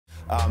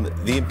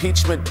The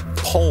impeachment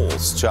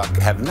polls, Chuck,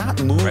 have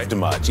not moved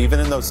much, even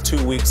in those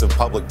 2 weeks of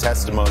public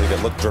testimony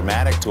that looked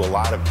dramatic to a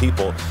lot of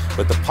people,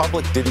 but the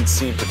public didn't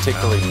seem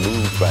particularly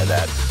moved by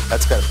that.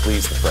 That's got to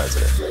please the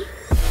president.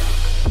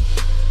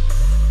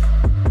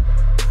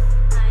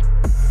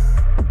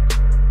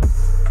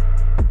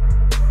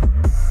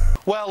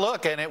 Well,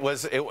 look, and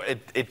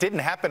it didn't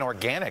happen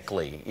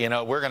organically. You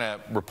know, we're going to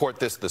report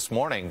this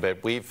morning,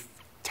 but we've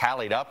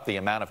tallied up the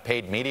amount of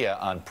paid media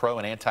on pro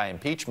and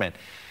anti-impeachment.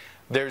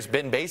 There's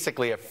been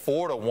basically a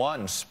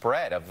 4-to-1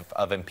 spread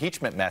of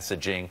impeachment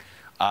messaging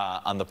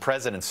on the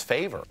president's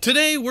favor.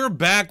 Today, we're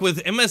back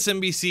with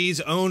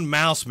MSNBC's own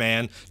mouse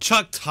man,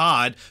 Chuck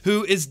Todd,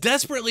 who is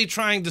desperately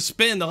trying to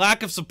spin the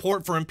lack of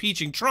support for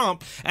impeaching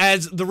Trump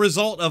as the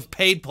result of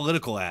paid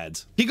political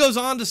ads. He goes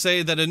on to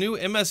say that a new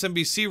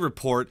MSNBC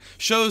report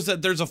shows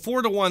that there's a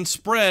 4-to-1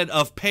 spread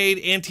of paid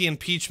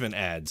anti-impeachment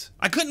ads.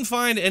 I couldn't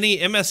find any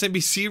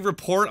MSNBC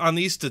report on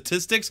these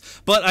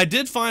statistics, but I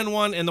did find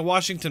one in the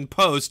Washington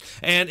Post,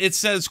 and it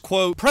says,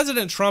 quote,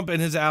 President Trump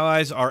and his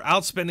allies are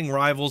outspending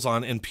rivals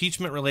on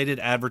impeachment-related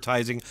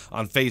advertising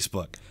on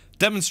Facebook,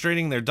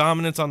 demonstrating their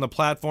dominance on the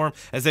platform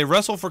as they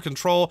wrestle for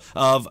control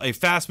of a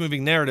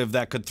fast-moving narrative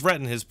that could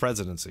threaten his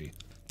presidency.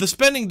 The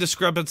spending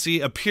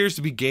discrepancy appears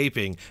to be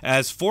gaping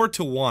as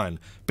 4-to-1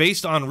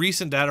 based on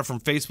recent data from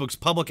Facebook's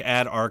public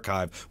ad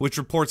archive, which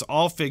reports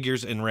all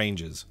figures and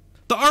ranges.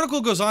 The article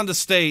goes on to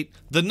state,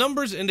 the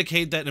numbers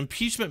indicate that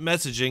impeachment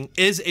messaging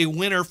is a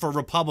winner for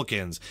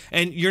Republicans,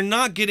 and you're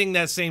not getting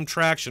that same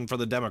traction for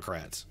the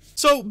Democrats.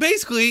 So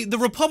basically, the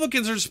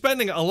Republicans are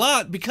spending a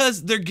lot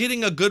because they're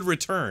getting a good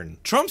return.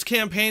 Trump's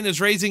campaign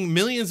is raising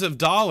millions of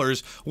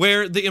dollars,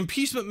 where the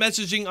impeachment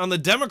messaging on the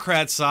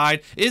Democrat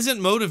side isn't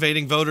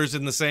motivating voters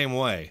in the same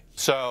way.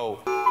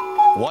 So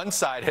one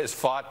side has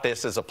fought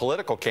this as a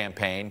political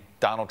campaign,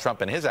 Donald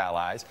Trump and his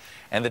allies,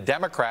 and the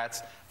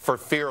Democrats, for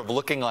fear of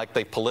looking like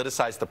they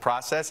politicized the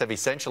process, have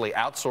essentially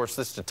outsourced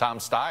this to Tom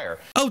Steyer.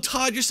 Oh,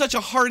 Todd, you're such a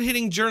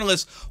hard-hitting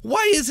journalist.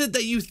 Why is it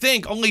that you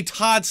think only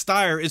Todd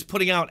Steyer is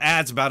putting out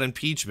ads about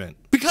impeachment?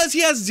 Because he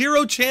has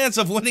zero chance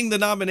of winning the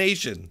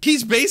nomination.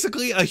 He's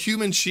basically a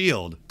human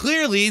shield.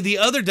 Clearly, the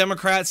other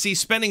Democrats see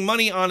spending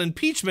money on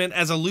impeachment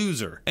as a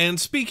loser. And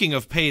speaking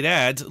of paid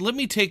ads, let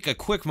me take a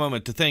quick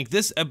moment to thank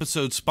this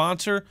episode's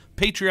sponsor,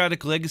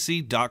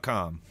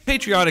 PatrioticLegacy.com.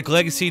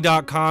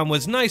 PatrioticLegacy.com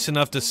was nice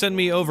enough to send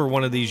me over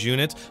one of these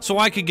units so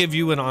I could give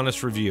you an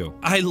honest review.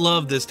 I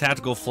love this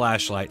tactical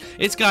flashlight.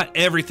 It's got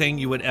everything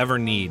you would ever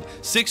need.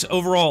 6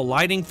 overall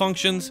lighting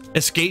functions,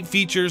 escape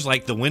features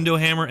like the window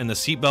hammer and the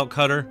seatbelt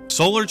cutter,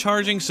 solar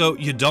charging so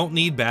you don't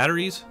need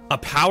batteries, a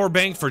power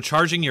bank for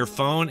charging your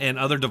phone and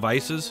other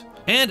devices,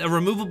 and a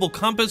removable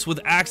compass with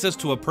access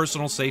to a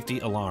personal safety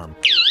alarm.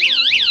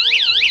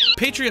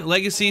 Patriot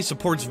Legacy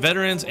supports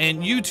veterans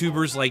and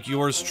YouTubers like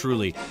yours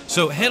truly,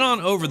 so head on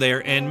over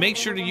there and make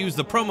sure to use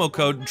the promo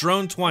code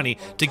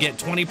DRONE20 to get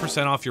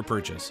 20% off your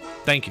purchase.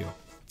 Thank you.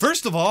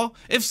 First of all,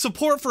 if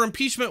support for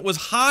impeachment was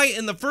high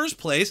in the first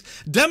place,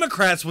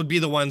 Democrats would be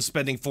the ones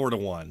spending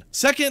 4-to-1.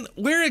 Second,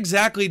 where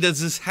exactly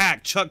does this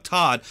hack Chuck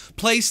Todd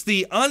place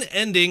the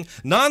unending,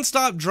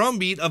 non-stop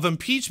drumbeat of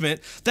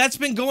impeachment that's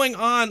been going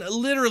on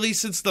literally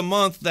since the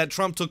month that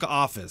Trump took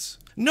office?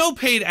 No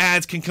paid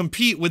ads can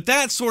compete with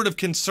that sort of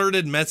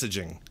concerted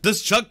messaging.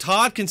 Does Chuck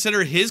Todd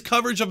consider his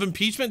coverage of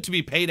impeachment to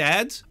be paid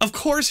ads? Of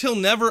course he'll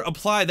never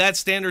apply that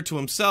standard to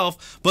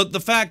himself, but the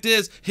fact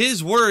is,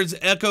 his words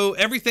echo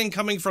everything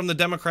coming from the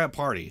Democrat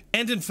Party.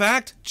 And in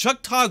fact,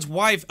 Chuck Todd's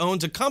wife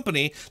owns a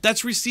company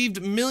that's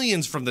received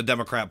millions from the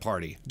Democrat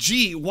Party.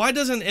 Gee, why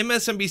doesn't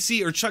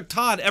MSNBC or Chuck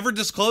Todd ever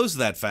disclose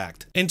that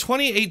fact? In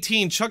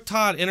 2018, Chuck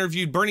Todd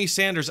interviewed Bernie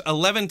Sanders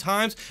 11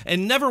 times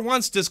and never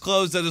once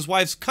disclosed that his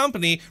wife's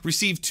company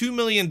received $2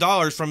 million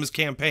from his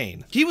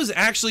campaign. He was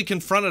actually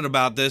confronted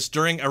about this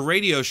during a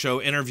radio show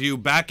interview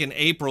back in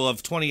April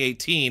of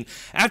 2018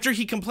 after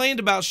he complained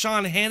about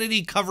Sean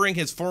Hannity covering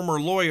his former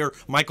lawyer,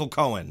 Michael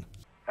Cohen.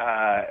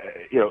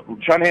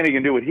 Sean Hannity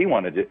can do what he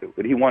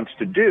wants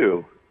to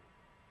do,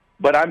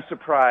 but I'm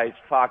surprised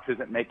Fox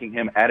isn't making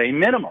him, at a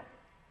minimum,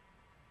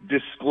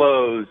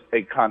 disclose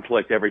a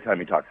conflict every time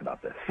he talks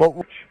about this.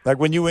 Well, like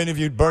when you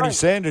interviewed Bernie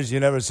Sanders, you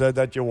never said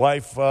that your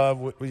wife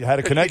had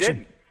a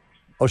connection.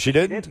 Oh, she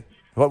didn't?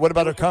 What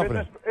about her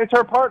company? It's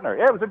her partner.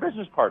 Yeah, it was a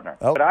business partner.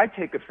 Oh. What I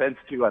take offense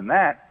to on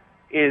that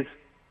is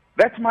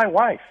that's my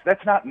wife.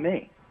 That's not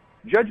me.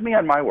 Judge me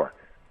on my work.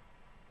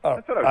 Oh,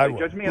 that's what I would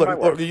say. Judge me on my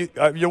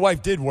work. Your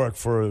wife did work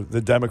for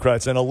the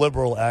Democrats and a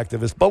liberal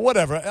activist, but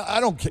whatever. I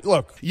don't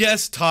look.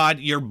 Yes, Todd,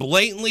 your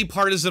blatantly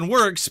partisan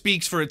work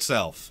speaks for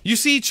itself. You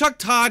see, Chuck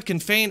Todd can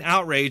feign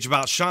outrage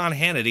about Sean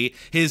Hannity,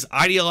 his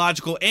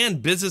ideological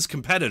and business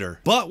competitor.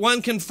 But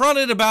when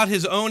confronted about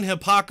his own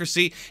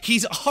hypocrisy,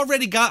 he's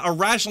already got a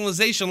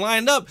rationalization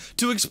lined up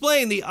to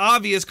explain the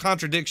obvious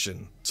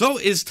contradiction. So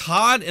is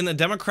Todd and the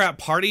Democrat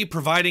Party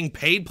providing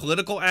paid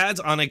political ads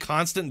on a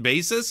constant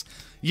basis?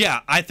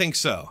 Yeah, I think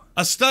so.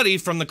 A study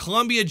from the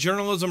Columbia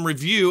Journalism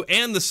Review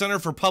and the Center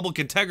for Public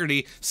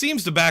Integrity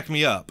seems to back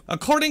me up.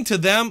 According to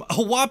them,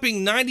 a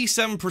whopping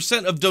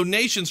 97% of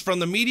donations from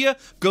the media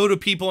go to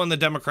people in the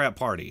Democrat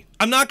Party.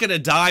 I'm not going to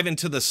dive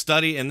into the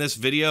study in this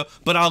video,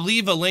 but I'll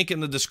leave a link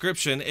in the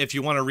description if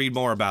you want to read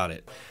more about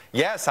it.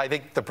 Yes, I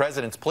think the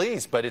president's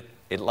pleased, but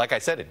like I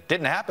said, it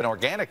didn't happen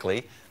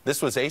organically. This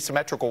was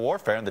asymmetrical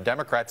warfare, and the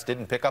Democrats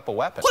didn't pick up a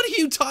weapon. What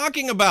are you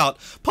talking about?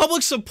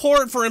 Public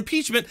support for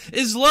impeachment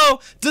is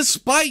low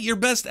despite your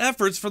best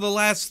efforts for the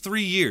last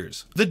 3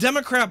 years. The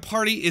Democrat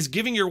Party is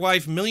giving your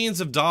wife millions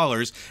of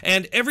dollars,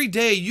 and every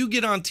day you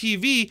get on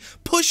TV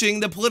pushing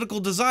the political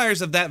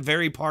desires of that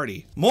very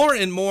party. More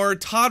and more,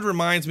 Todd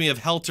reminds me of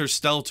Helter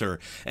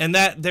Skelter, and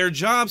that their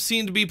jobs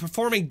seem to be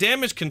performing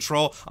damage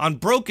control on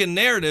broken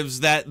narratives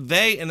that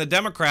they and the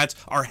Democrats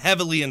are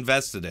heavily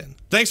invested in.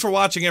 Thanks for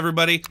watching,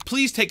 everybody.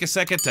 Please take a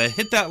second to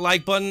hit that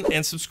like button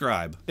and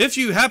subscribe. If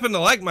you happen to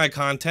like my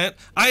content,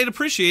 I'd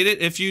appreciate it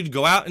if you'd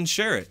go out and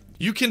share it.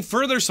 You can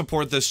further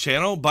support this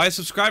channel by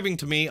subscribing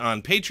to me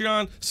on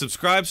Patreon,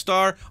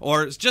 Subscribestar,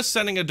 or just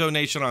sending a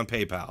donation on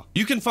PayPal.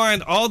 You can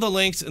find all the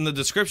links in the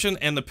description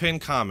and the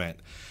pinned comment.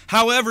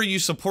 However you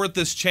support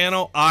this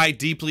channel, I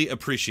deeply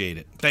appreciate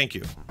it. Thank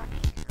you.